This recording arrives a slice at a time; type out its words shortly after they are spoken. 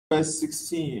verse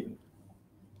 16.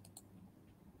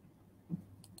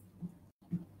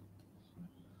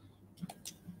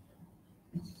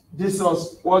 This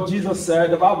was what Jesus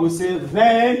said. The Bible says,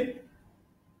 then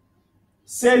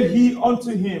said he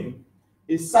unto him,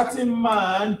 a certain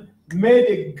man made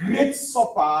a great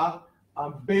supper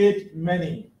and bade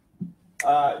many.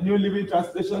 New Living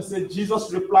Translation said,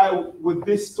 Jesus replied with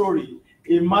this story.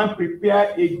 A man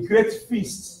prepared a great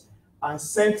feast and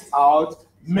sent out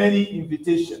many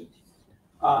invitations.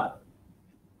 A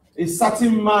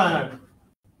certain man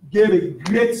gave a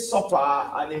great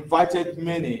supper and invited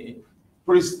many.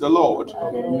 Praise the Lord.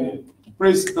 Hallelujah.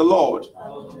 Praise the Lord.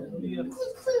 Hallelujah.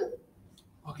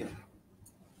 Okay.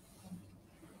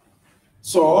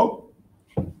 So,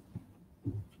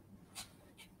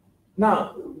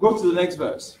 now go to the next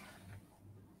verse.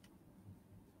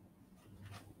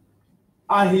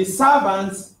 And his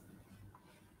servants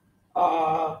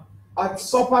at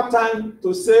supper time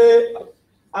to say,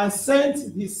 and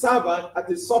sent his servant at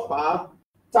the supper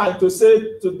time to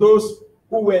say to those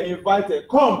who were invited,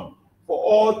 come, for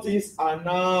all things are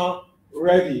now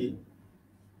ready.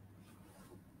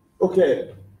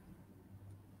 Okay.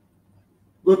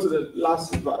 Go to the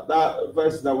last that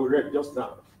verse that we read just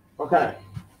now. Okay.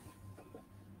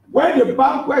 When the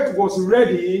banquet was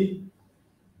ready,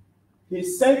 he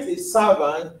sent his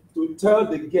servant to tell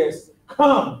the guests,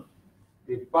 come,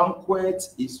 the banquet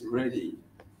is ready.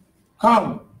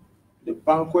 Come, the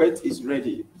banquet is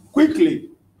ready. Quickly.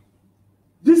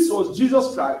 This was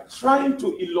Jesus Christ trying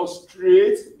to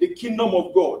illustrate the kingdom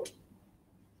of God.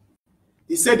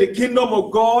 He said the kingdom of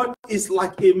God is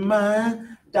like a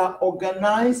man that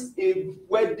organized a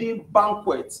wedding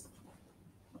banquet.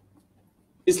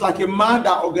 It's like a man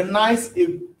that organized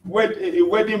a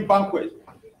wedding banquet.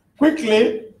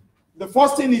 Quickly, the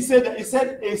first thing he said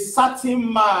a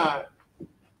certain man.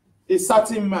 A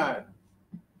certain man.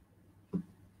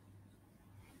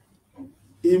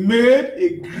 He made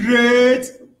a great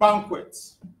banquet.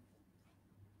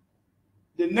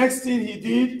 The next thing he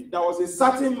did, there was a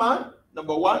certain man,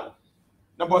 number one.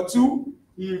 Number two,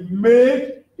 he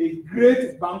made a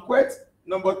great banquet.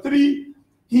 Number three,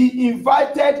 he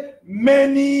invited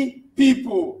many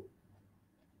people.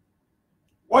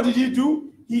 What did he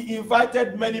do? He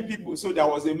invited many people. So there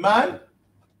was a man.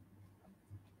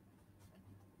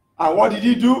 And what did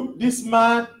he do? This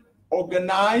man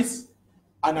organized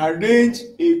and arranged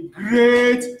a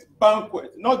great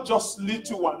banquet. Not just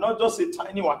little one, not just a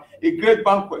tiny one, a great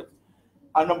banquet.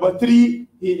 And number three,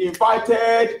 he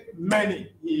invited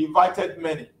many. He invited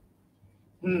many.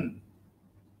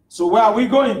 So where are we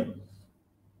going?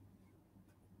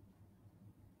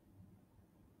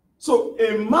 So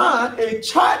a man, a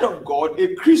child of God,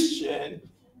 a Christian,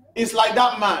 is like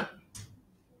that man.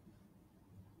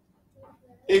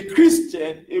 A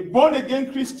Christian, a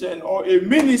born-again Christian, or a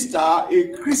minister,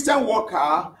 a Christian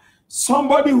worker,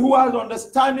 somebody who has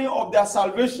understanding of their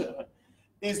salvation,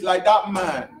 is like that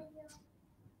man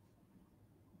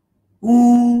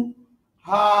who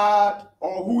had,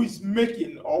 or who is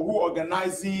making, or who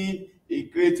organizing a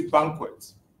great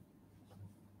banquet.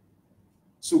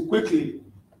 So quickly,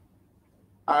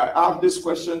 I have this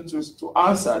question to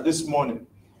answer this morning.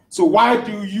 So why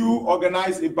do you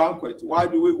organize a banquet? Why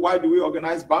do we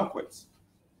organize banquets?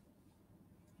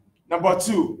 Number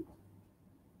two,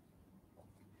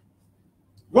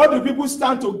 what do people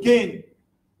stand to gain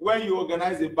when you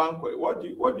organize a banquet? What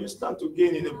do you stand to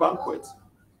gain in a banquet?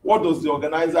 What does the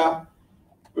organizer,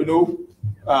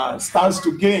 stands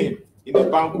to gain in a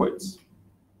banquet?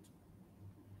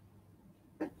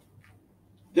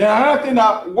 Then another thing,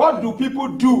 that what do people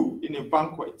do in a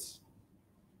banquet?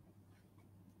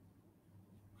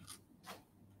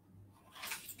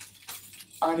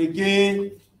 And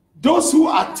again, those who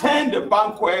attend the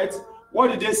banquet,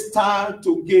 what did they stand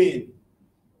to gain?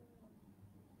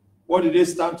 What did they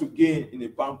stand to gain in a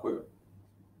banquet?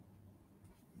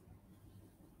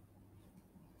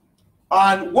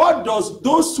 And what does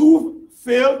those who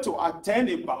fail to attend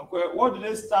a banquet, what do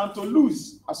they stand to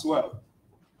lose as well?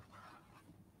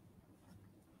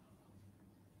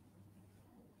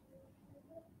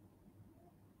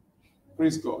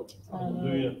 Praise God.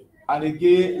 Hallelujah. And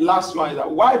again, last one is that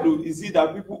why is it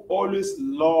that people always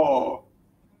love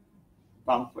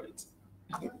banquets?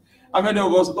 How many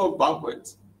of us love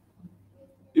banquets?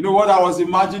 You know what I was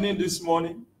imagining this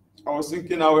morning? I was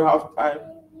thinking I will have time.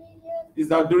 Is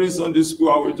that during Sunday school,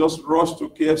 I will just rush to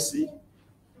KFC,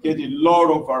 get a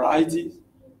lot of variety.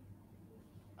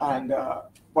 And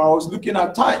but I was looking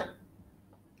at time.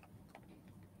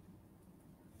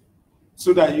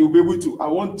 So that you'll be able to, I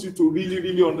want you to really,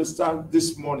 really understand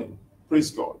this morning. Praise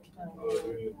God.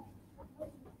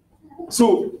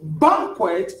 So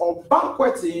banquet or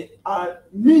banqueting and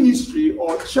ministry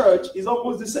or church is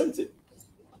almost the same thing.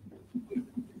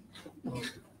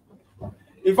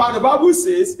 In fact, the Bible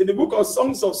says in the book of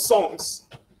Songs of Songs,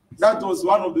 that was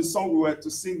one of the songs we were to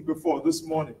sing before this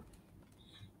morning.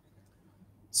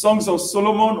 Songs of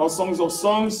Solomon or Songs of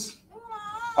Songs,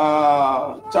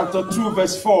 chapter 2,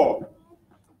 verse 4.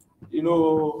 You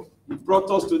know, he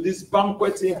brought us to this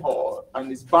banqueting hall, and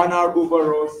his banner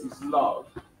over us is love.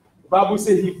 The Bible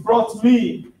says he brought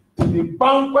me to the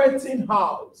banqueting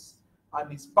house,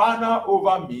 and his banner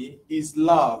over me is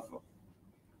love.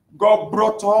 God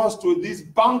brought us to this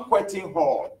banqueting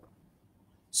hall.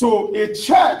 So a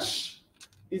church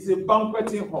is a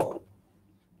banqueting hall.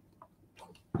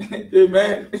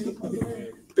 Amen.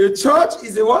 A church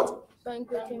is a what?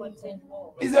 Banqueting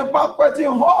hall. It's a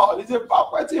banqueting hall. It's a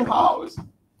banqueting house.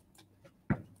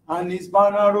 And his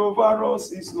banner over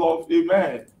us is love.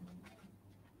 Amen.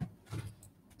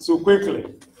 So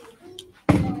quickly,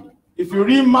 if you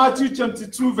read Matthew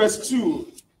 22, verse 2,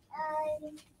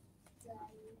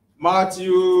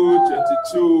 Matthew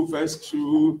 22, verse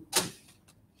 2.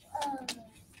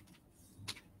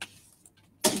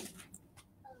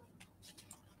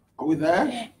 Are we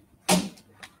there?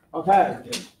 Okay.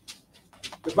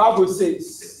 The Bible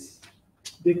says,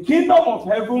 the kingdom of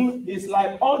heaven is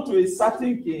like unto a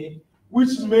certain king,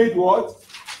 which made what?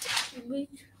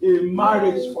 A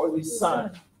marriage for his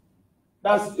son.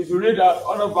 That's, if you read that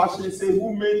other version, it says,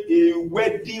 who made a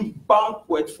wedding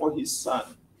banquet for his son.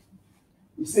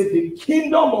 He said, the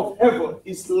kingdom of heaven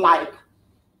is like.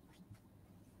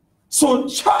 So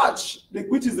church,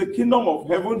 which is the kingdom of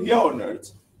heaven here on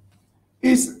earth,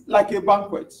 is like a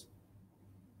banquet.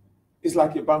 It's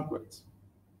like a banquet.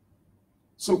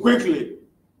 So quickly,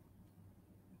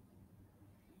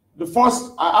 the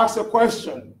first, I asked a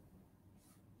question.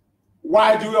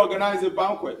 Why do we organize a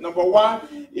banquet? Number one,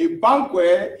 a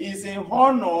banquet is in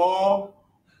honor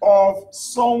of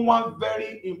someone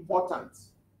very important.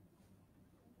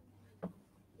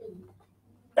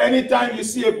 Anytime you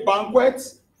see a banquet,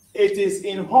 it is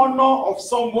in honor of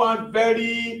someone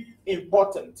very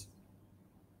important.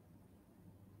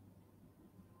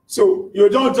 So you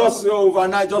don't just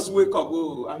overnight just wake up,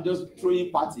 oh, I'm just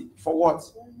throwing party. For what?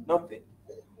 Nothing.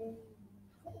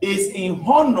 It's in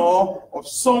honor of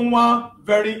someone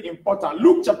very important.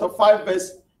 Luke chapter 5,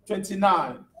 verse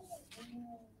 29.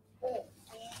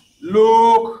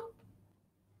 Luke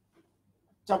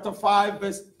chapter 5,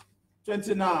 verse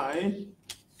 29.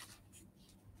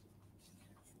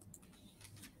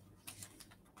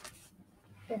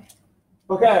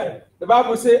 Okay, the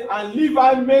Bible says, and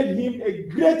Levi made him a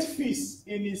great feast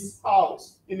in his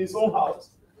house, in his own house.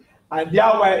 And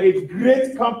there were a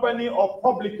great company of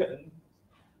publicans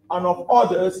and of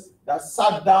others that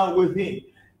sat down with him.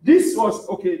 This was,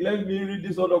 okay, let me read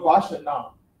this other version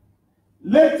now.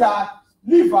 Later,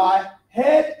 Levi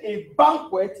had a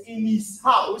banquet in his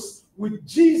house with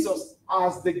Jesus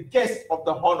as the guest of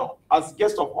the honor, as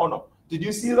guest of honor. Did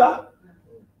you see that?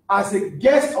 As a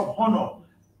guest of honor.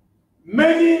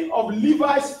 Many of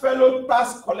Levi's fellow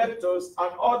tax collectors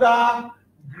and other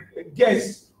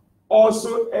guests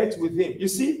also ate with him. You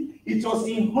see, it was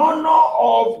in honor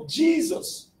of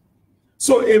Jesus.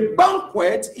 So a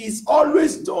banquet is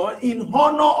always done in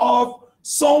honor of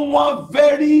someone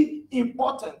very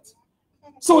important.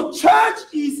 So church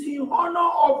is in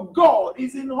honor of God,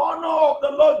 is in honor of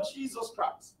the Lord Jesus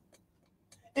Christ.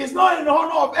 It's not in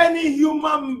honor of any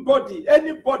human body,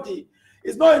 anybody.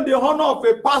 It's not in the honor of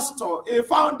a pastor, a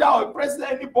founder, or a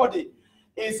president, anybody.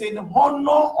 It's in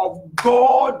honor of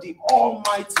God the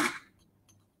Almighty.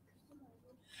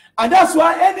 And that's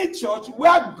why any church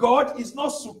where God is not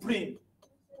supreme,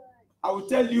 I will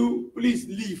tell you, please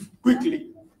leave quickly.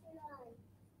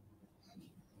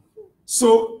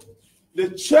 So the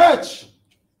church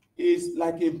is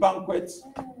like a banquet.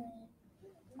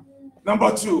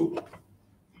 Number two,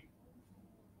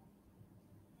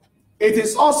 it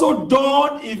is also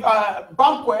done if a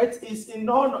banquet is in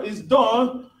honor, is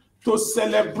done to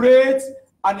celebrate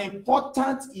an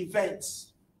important event.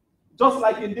 Just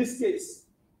like in this case.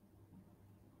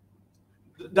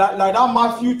 Like that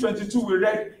Matthew 22 we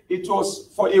read, it was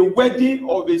for a wedding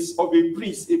of a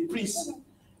priest.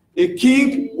 A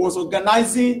king was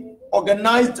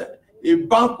organized a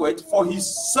banquet for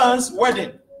his son's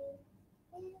wedding.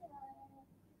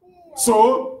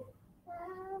 So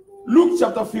Luke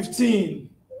chapter 15.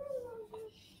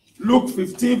 Luke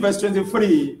 15 verse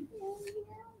 23.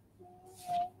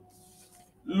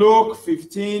 Luke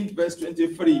 15 verse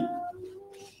 23.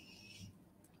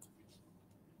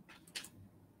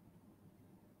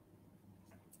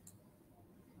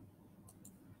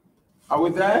 Are we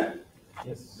there?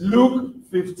 Yes. Luke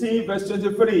 15, verse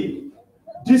 23.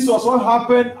 This was what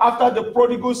happened after the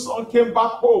prodigal son came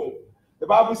back home. The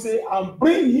Bible says, and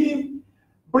bring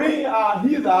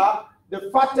hither the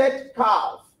fatted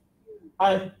calf,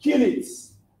 and kill it,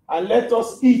 and let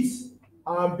us eat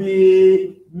and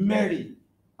be merry.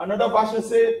 Another version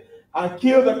says, and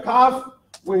kill the calf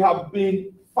we have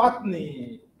been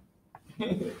fattening.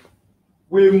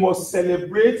 We must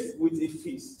celebrate with a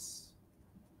feast.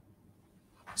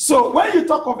 So when you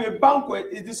talk of a banquet,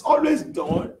 it is always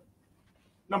done,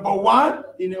 number one,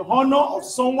 in the honor of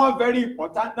someone very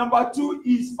important. Number two,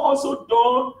 is also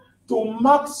done to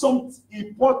mark some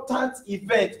important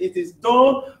event. It is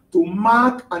done to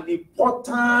mark an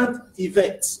important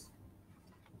event.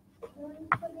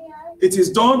 It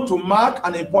is done to mark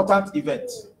an important event.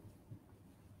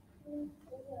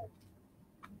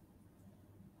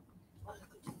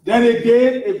 Then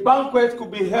again, a banquet could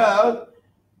be held,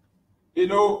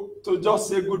 to just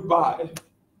say goodbye.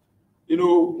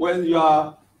 When you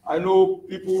are, I know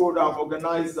people who have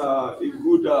organized a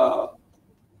good,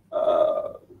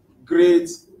 great,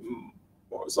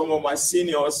 some of my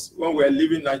seniors, when we were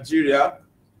leaving Nigeria,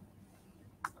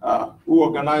 who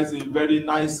organized a very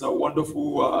nice,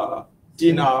 wonderful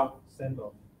dinner.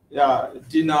 Yeah,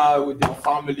 dinner with their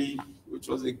family, which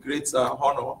was a great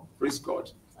honor. Praise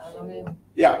God.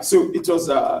 Yeah, so it was,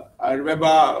 I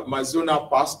remember my zonal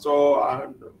pastor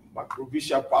and my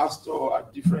provincial pastor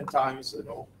at different times,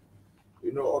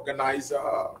 organize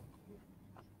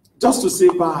just to say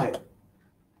bye.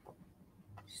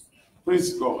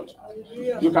 Praise God.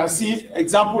 You can see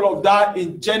example of that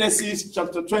in Genesis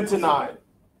chapter 29.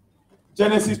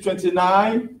 Genesis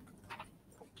 29,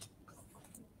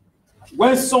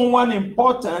 when someone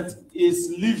important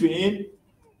is leaving,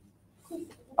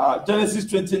 Genesis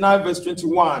 29, verse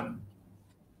 21.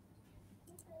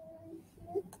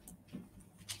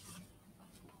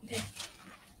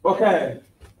 Okay.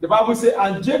 The Bible says,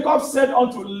 and Jacob said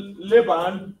unto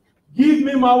Laban, give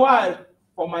me my wife,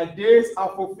 for my days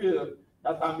are fulfilled,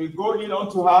 that I may go in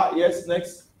unto her. Yes,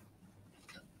 next.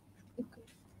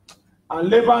 And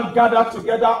Laban gathered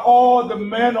together all the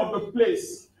men of the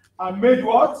place and made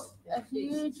what?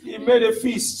 He made a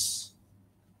feast.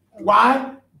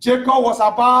 Why? Jacob was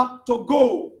about to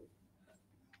go.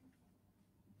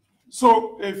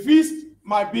 So a feast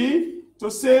might be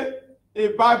to say a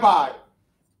bye-bye.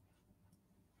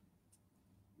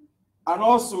 And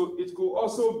also, it could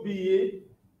also be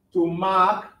to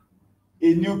mark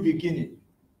a new beginning.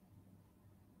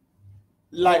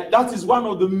 Like, that is one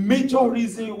of the major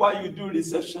reasons why you do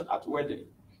reception at wedding.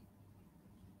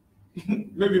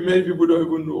 Maybe many people don't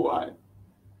even know why.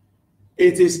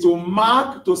 It is to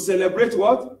mark, to celebrate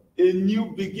what? A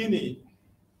new beginning.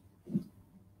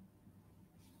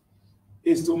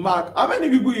 It's to mark. How many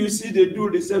people you see they do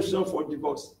reception for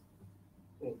divorce?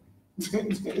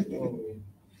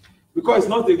 Because it's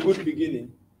not a good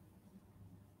beginning.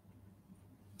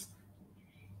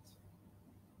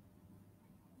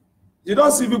 You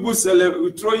don't see people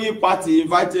throwing party,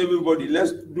 invite everybody.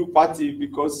 Let's do party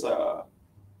because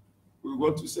we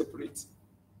want to separate.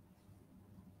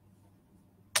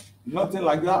 Nothing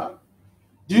like that.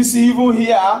 Do you see even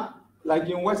here, like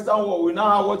in Western world, we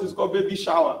now have what is called baby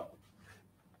shower.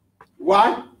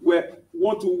 Why? We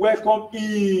want to welcome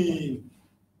in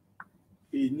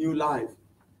a new life,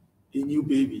 a new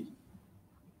baby.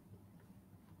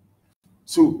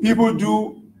 So people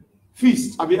do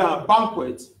feast, a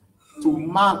banquet to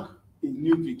mark a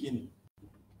new beginning.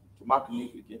 To mark new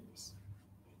beginnings.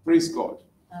 Praise God.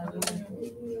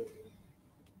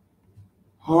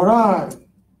 All right.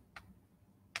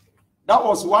 That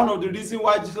was one of the reasons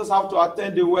why Jesus had to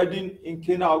attend the wedding in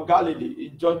Cana of Galilee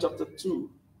in John chapter 2.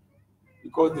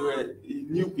 Because they were a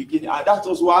new beginning. And that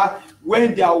was why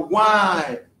when their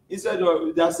wine, instead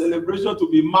of their celebration to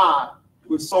be marred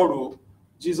with sorrow,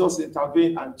 Jesus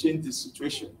intervened and changed the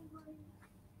situation.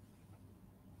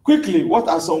 Quickly, what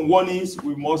are some warnings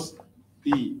we must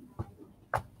be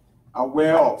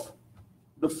aware of?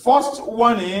 The first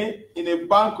warning in a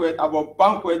banquet, about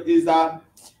banquet, is that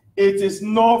it is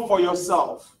not for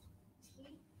yourself.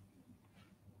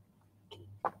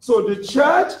 So the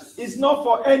church is not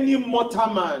for any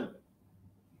mortal man.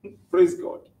 Praise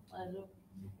God.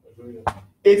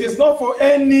 It is not for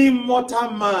any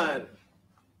mortal man.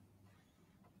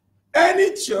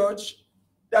 Any church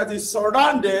that is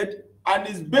surrounded and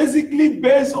is basically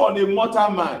based on a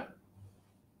mortal man,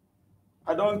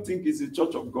 I don't think it's a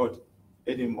church of God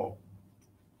anymore.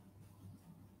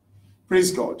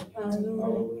 Praise God.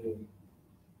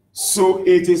 So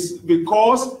it is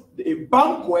because a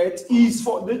banquet is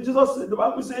for Jesus. The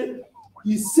Bible says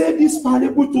he said this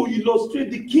parable to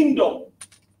illustrate the kingdom.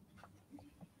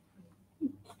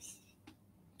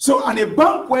 So, and a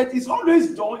banquet is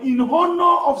always done in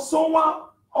honor of someone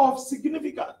of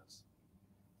significance.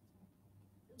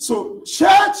 So,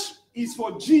 church is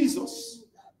for Jesus.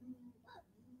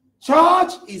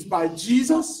 Church is by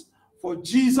Jesus, for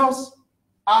Jesus,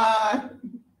 and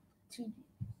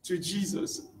to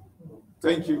Jesus.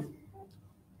 Thank you.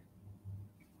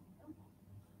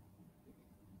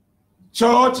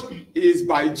 Church is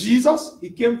by Jesus. He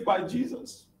came by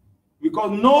Jesus.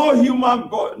 Because no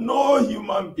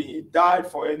human being died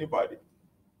for anybody.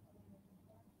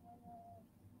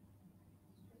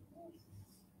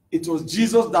 It was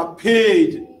Jesus that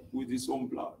paid with his own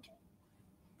blood.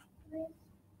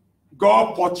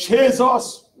 God purchased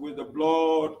us with the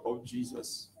blood of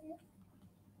Jesus.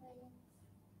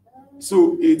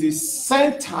 So it is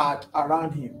centered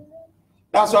around him.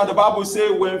 That's why the Bible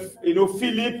says when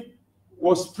Philip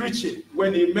was preaching,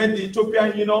 when he met the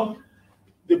Ethiopian,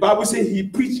 the Bible says he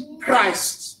preached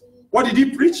Christ. What did he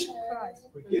preach? Christ.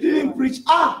 He didn't preach,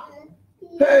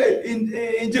 hey,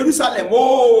 in Jerusalem,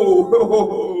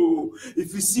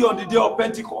 if you see on the day of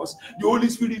Pentecost, the Holy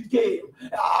Spirit came.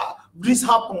 This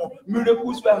happened.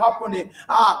 Miracles were happening.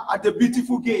 At the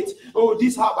beautiful gate. Oh,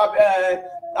 this happened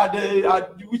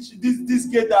this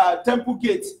gate, temple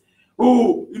gate.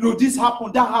 Oh, this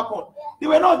happened, that happened. They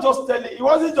were not just telling. He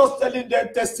wasn't just telling them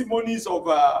testimonies of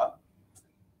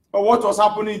what was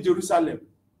happening in Jerusalem.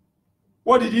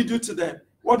 What did he do to them?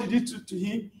 What did he do to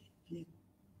him? He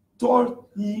told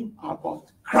him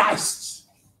about Christ.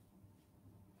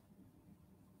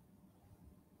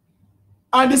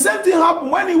 And the same thing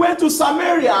happened when he went to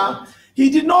Samaria. He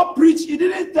did not preach. He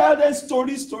didn't tell them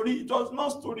story. It was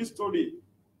not story.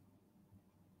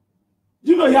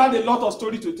 He had a lot of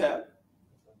story to tell.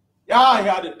 Yeah, he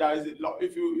had it. There is a lot.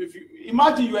 If you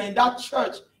imagine you are in that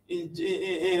church in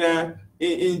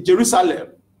Jerusalem,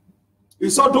 you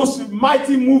saw those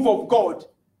mighty move of God.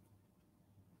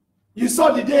 You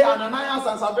saw the day Ananias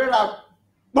and Sapphira,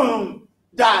 boom,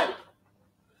 died.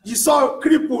 You saw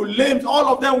crippled, lame, all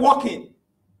of them walking.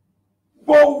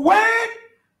 But when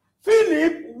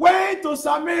Philip went to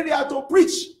Samaria to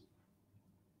preach,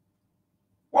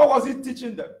 what was he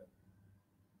teaching them?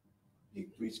 He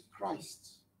preached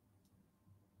Christ.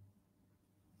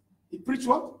 He preached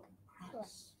what?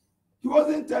 Christ. He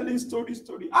wasn't telling story.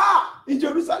 In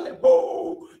Jerusalem,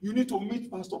 you need to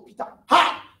meet Pastor Peter.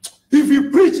 If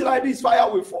you preach like this,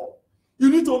 fire will fall. You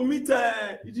need to meet,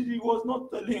 he was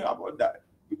not telling about that.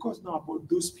 Because now about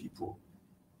those people.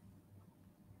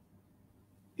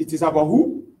 It is about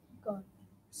who? God.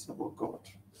 It's about God.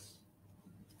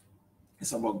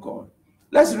 It's about God.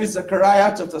 Let's read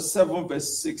Zechariah chapter 7,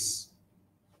 verse 6.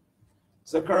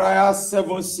 Zechariah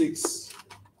 7:6.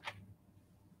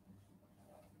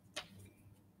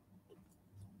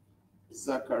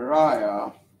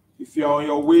 Zechariah, if you're on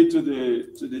your way to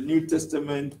the New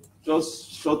Testament,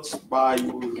 just short by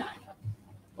you.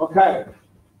 Okay.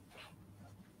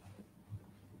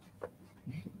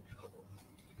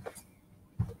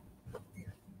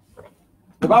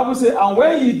 The Bible says, and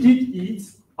when ye did eat,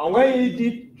 and when ye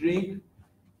did drink,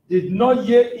 did not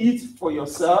ye eat for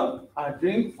yourself and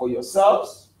drink for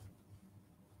yourselves?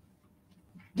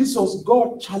 This was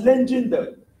God challenging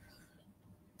them.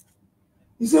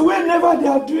 He said, whenever they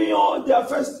are doing all their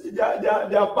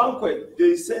banquet,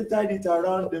 they centered it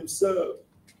around themselves.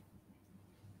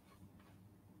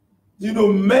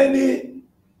 Many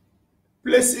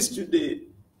places today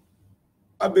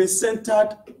have been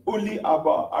centered only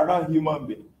around human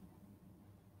beings.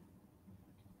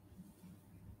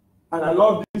 And I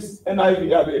love this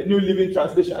NIV, a New Living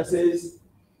Translation. It says,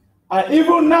 and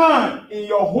even now in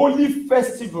your holy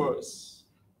festivals,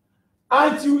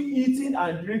 aren't you eating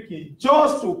and drinking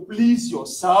just to please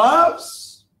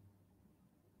yourselves?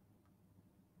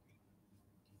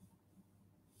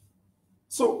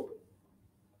 So,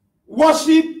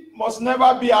 worship must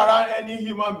never be around any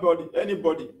human body,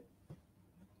 anybody.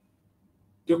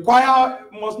 The choir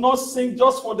must not sing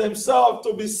just for themselves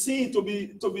to be seen, to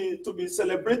be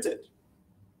celebrated.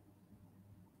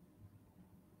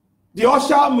 The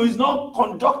usher is not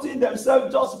conducting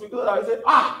themselves just because I say,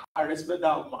 I respect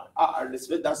that woman, I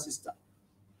respect that sister.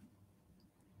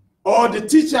 Or the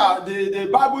teacher, the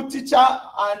Bible teacher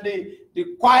and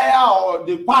the choir or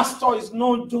the pastor is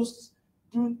not just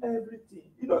doing everything.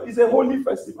 It's a holy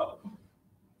festival.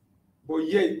 But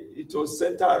yet, it was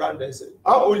centered around themselves.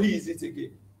 How holy is it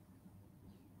again?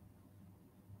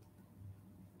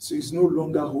 So it's no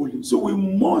longer holy. So we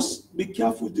must be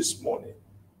careful this morning.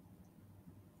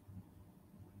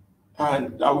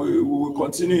 And we will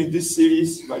continue in this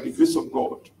series by the grace of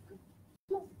God.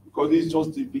 Because this is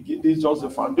just the beginning, this is just the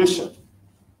foundation.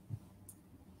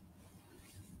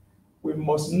 We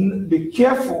must be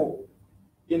careful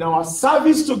in our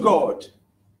service to God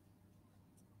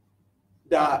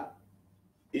that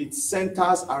it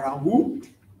centers around who?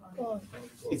 God.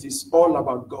 It is all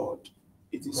about God.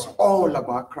 It is all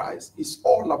about Christ. It's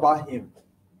all about Him.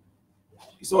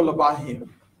 It's all about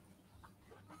Him.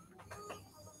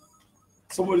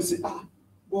 Somebody say,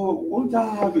 well, won't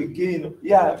I have a gain?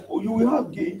 Yeah, you will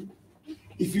have gain.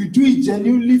 If you do it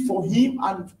genuinely for Him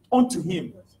and unto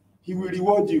Him, He will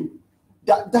reward you.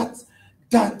 That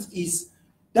is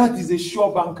a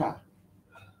sure banker.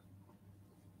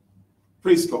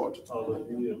 Praise God.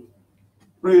 Hallelujah.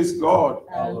 Praise God.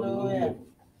 Hallelujah.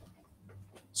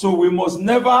 So we must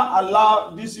never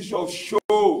allow this issue of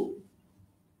show.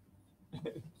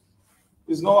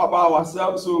 It's not about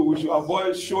ourselves, so we should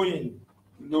avoid showing,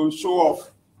 show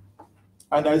off.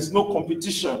 And there is no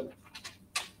competition.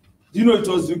 Do you know it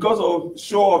was because of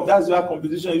show off, that's where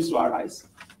competition used to arise?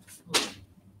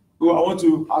 Oh, I want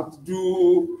to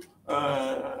outdo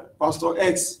Pastor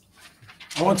X.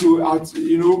 I want to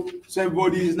so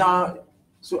everybody is now,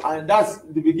 and that's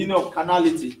the beginning of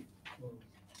carnality.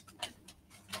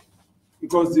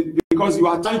 Because you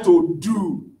are trying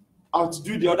to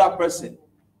outdo the other person.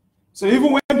 So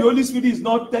even when the Holy Spirit is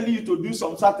not telling you to do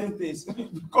some certain things,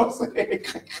 because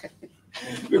the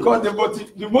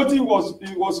motive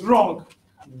was wrong.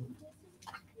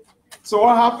 So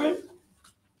what happened?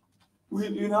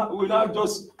 We'll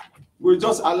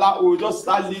just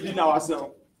start leading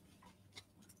ourselves.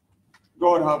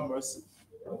 God have mercy.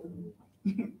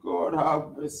 God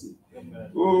have mercy.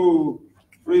 Amen. Oh,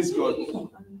 praise God.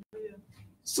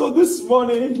 So this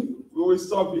morning, we will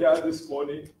stop here this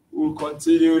morning. We will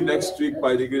continue next week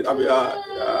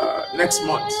next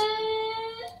month.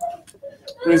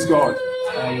 Praise God.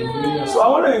 Hallelujah. So I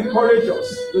want to encourage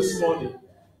us this morning.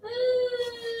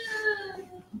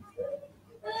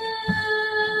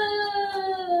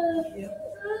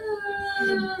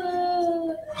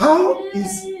 How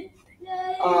is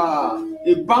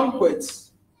a banquet?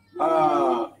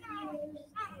 How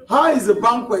is a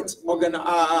banquet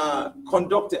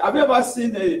conducted? Have you ever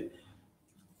seen a?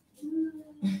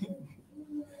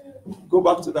 Go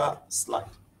back to that slide.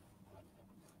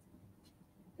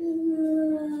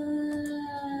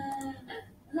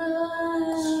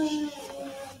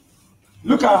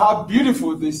 Look at how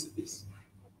beautiful this is.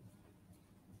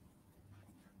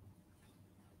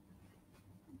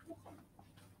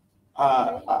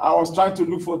 I was trying to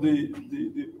look for the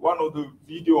one of the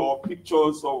video or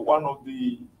pictures of one of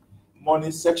the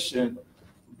morning section,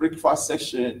 breakfast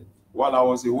section while I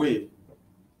was away.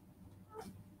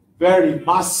 Very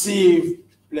massive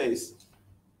place.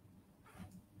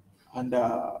 And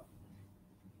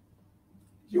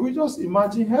you will just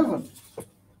imagine heaven.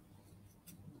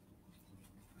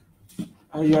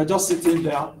 And you are just sitting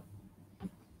there.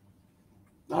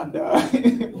 And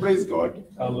praise God.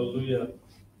 Hallelujah.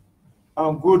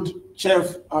 And good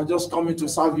chef are just coming to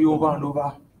serve you over and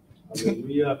over.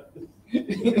 Hallelujah.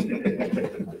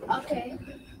 Okay.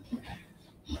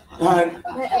 And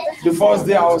the first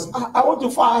day I want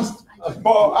to fast.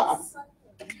 But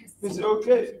they say,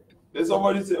 okay. Then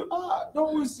somebody say,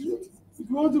 don't waste it. If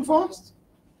you want to fast,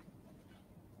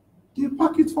 they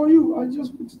pack it for you and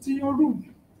just put it in your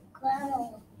room.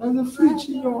 There's a fridge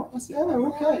in your. I say,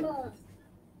 okay.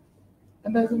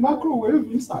 And there's a microwave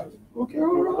inside. Okay,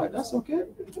 all right, that's okay.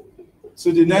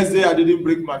 So the next day I didn't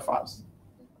break my fast.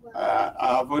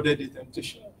 I avoided the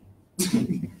temptation.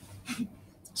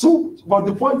 So, but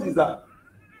the point is that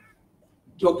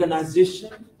the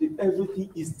organization, everything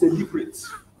is deliberate.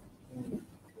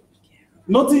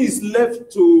 Nothing is left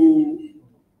to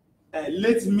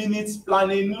late minute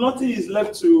planning. Nothing is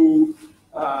left to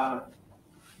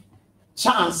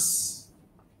chance.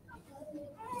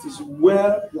 It is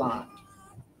well planned.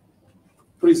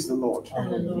 Praise the Lord.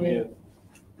 Hallelujah.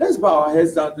 Let's bow our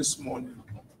heads down this morning.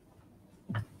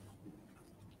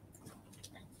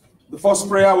 The first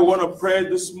prayer we want to pray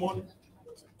this morning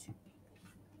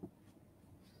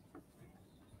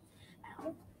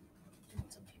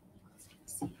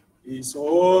is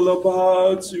all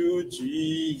about you,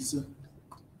 Jesus.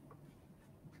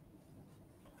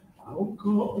 I'm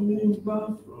coming back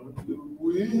from the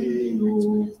way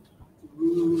of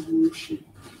worship.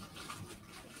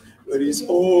 But it's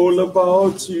all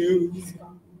about you.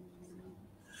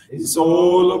 It's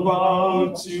all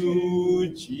about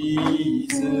you,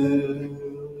 Jesus.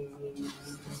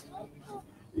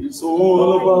 It's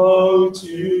all about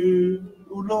you,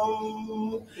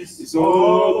 Lord. It's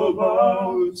all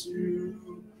about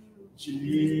you,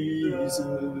 Jesus.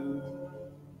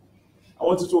 I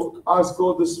want you to ask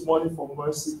God this morning for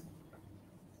mercy.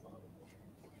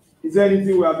 Is there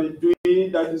anything we have been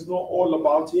doing that is not all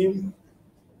about him?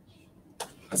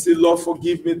 I say, Lord,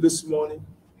 forgive me this morning.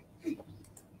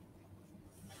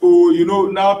 Oh, you know,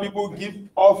 now people give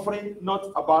offering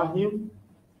not about him.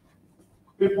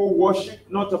 People worship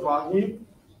not about him.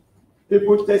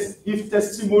 People give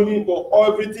testimony, but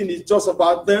everything is just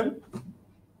about them.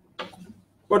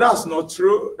 But that's not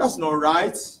true. That's not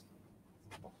right.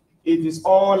 It is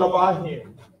all about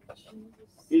him.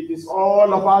 It is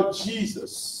all about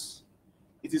Jesus.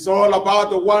 It is all about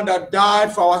the one that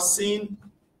died for our sin.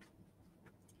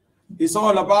 It's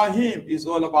all about him. It's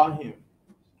all about him.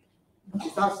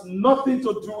 It has nothing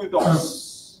to do with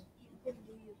us.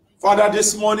 Father,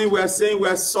 this morning we are saying we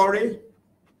are sorry.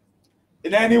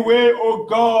 In any way, oh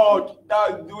God,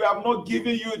 that we have not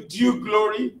given you due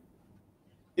glory.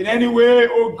 In any way,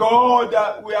 oh God,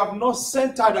 that we have not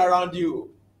centered around you.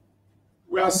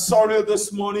 We are sorry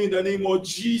this morning in the name of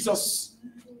Jesus.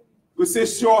 We say,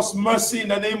 show us mercy in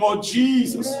the name of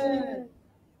Jesus. Amen.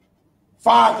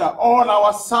 Father, all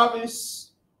our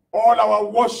service, all our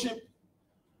worship,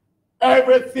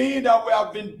 everything that we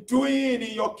have been doing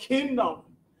in your kingdom,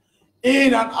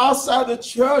 in and outside the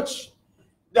church,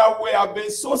 that we have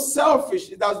been so selfish,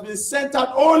 it has been centered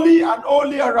only and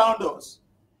only around us.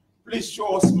 Please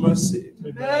show us mercy.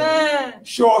 Amen.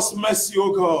 Show us mercy,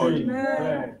 O God.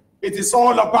 Amen. It is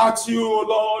all about you, O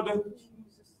Lord.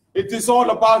 It is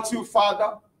all about you,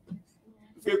 Father.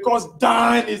 Because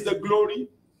thine is the glory.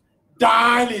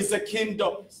 Thine is the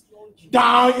kingdom.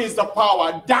 Thine is the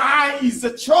power. Thine is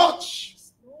the church.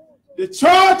 The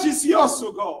church is yours,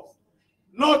 O God.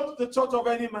 Not the church of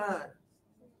any man.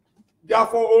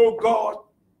 Therefore, O God,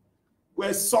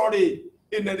 we're sorry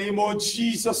in the name of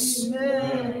Jesus.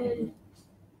 Amen.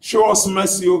 Show us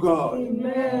mercy, O God.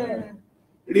 Amen.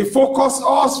 Refocus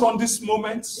us from this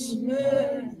moment.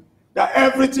 Amen. That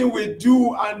everything we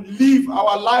do and live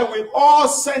our life will all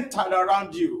centered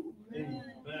around you. Amen.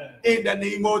 In the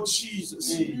name of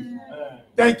Jesus. Amen.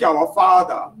 Thank you, our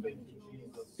Father.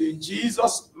 In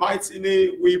Jesus' mighty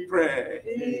name we pray.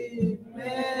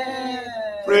 Amen.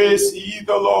 Praise ye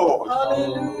the Lord.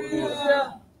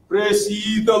 Hallelujah. Praise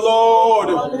ye the Lord.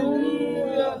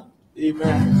 Hallelujah.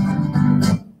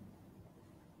 Amen.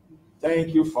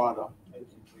 Thank you, Father.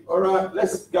 All right,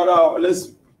 let's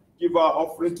give our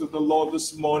offering to the Lord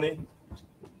this morning.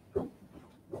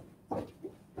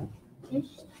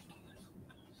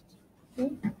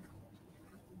 Hmm?